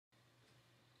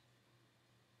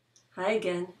Hi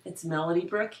again, it's Melody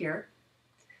Brooke here.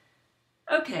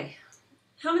 Okay,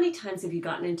 how many times have you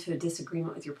gotten into a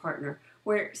disagreement with your partner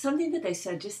where something that they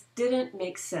said just didn't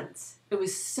make sense? It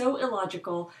was so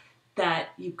illogical that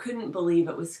you couldn't believe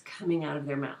it was coming out of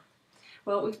their mouth.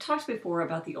 Well, we've talked before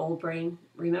about the old brain.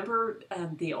 Remember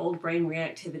the old brain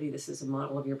reactivity? This is a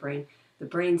model of your brain. The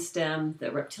brain stem,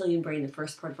 the reptilian brain, the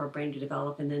first part of our brain to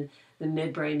develop, and then the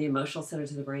midbrain, the emotional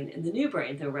centers of the brain, and the new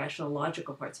brain, the rational,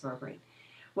 logical parts of our brain.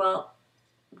 Well,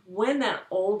 when that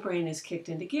old brain is kicked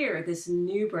into gear, this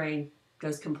new brain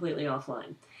goes completely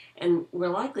offline. And we're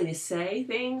likely to say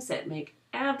things that make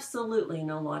absolutely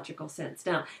no logical sense.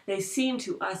 Now, they seem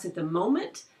to us at the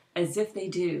moment as if they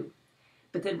do,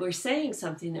 but then we're saying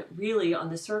something that really on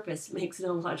the surface makes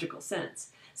no logical sense.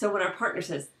 So when our partner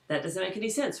says, that doesn't make any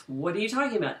sense, what are you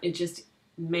talking about? It just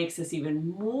makes us even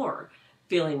more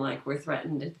feeling like we're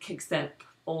threatened. It kicks that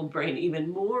old brain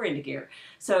even more into gear.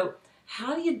 So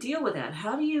how do you deal with that?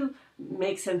 How do you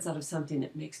make sense out of something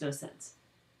that makes no sense?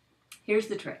 Here's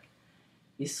the trick.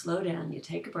 You slow down, you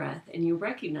take a breath, and you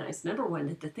recognize, number one,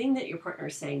 that the thing that your partner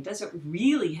is saying doesn't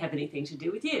really have anything to do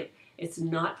with you. It's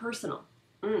not personal.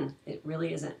 It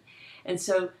really isn't. And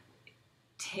so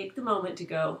take the moment to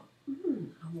go,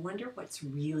 I wonder what's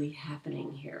really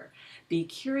happening here. Be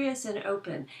curious and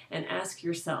open and ask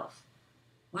yourself,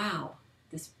 wow,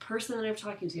 this person that I'm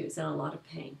talking to is in a lot of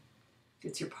pain. If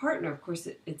it's your partner, of course,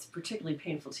 it's particularly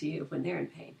painful to you when they're in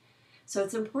pain. So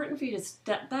it's important for you to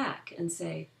step back and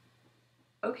say,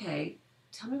 okay,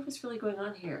 tell me what's really going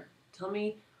on here. Tell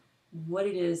me what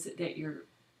it is that you're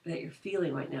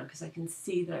feeling right now, because I can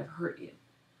see that I've hurt you,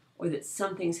 or that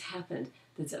something's happened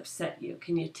that's upset you.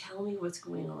 Can you tell me what's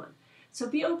going on? So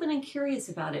be open and curious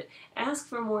about it. Ask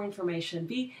for more information.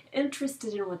 Be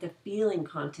interested in what the feeling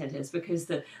content is, because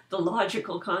the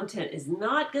logical content is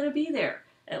not going to be there,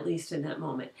 at least in that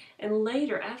moment. And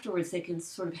later, afterwards, they can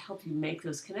sort of help you make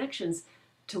those connections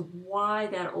to why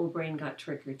that old brain got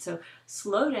triggered. So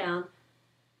slow down,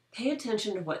 pay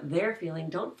attention to what they're feeling.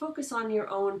 Don't focus on your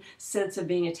own sense of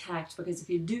being attacked, because if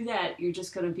you do that, you're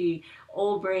just going to be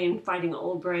old brain fighting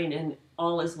old brain and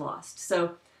all is lost.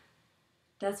 So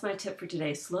that's my tip for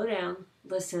today. Slow down,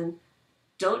 listen,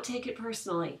 don't take it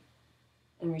personally,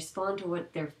 and respond to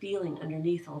what they're feeling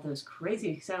underneath all those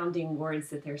crazy sounding words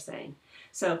that they're saying.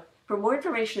 So for more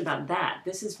information about that,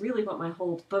 this is really what my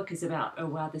whole book is about. Oh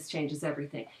wow, this changes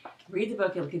everything. Read the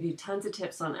book. It'll give you tons of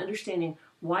tips on understanding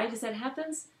why does that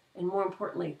happens, and more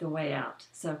importantly, the way out.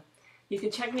 So you can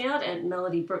check me out at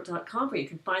melodybrooke.com, where you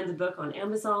can find the book on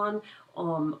Amazon,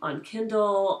 on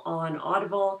Kindle, on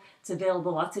Audible. It's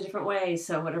available lots of different ways,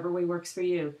 so whatever way works for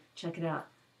you, check it out.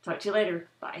 Talk to you later.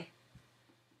 Bye.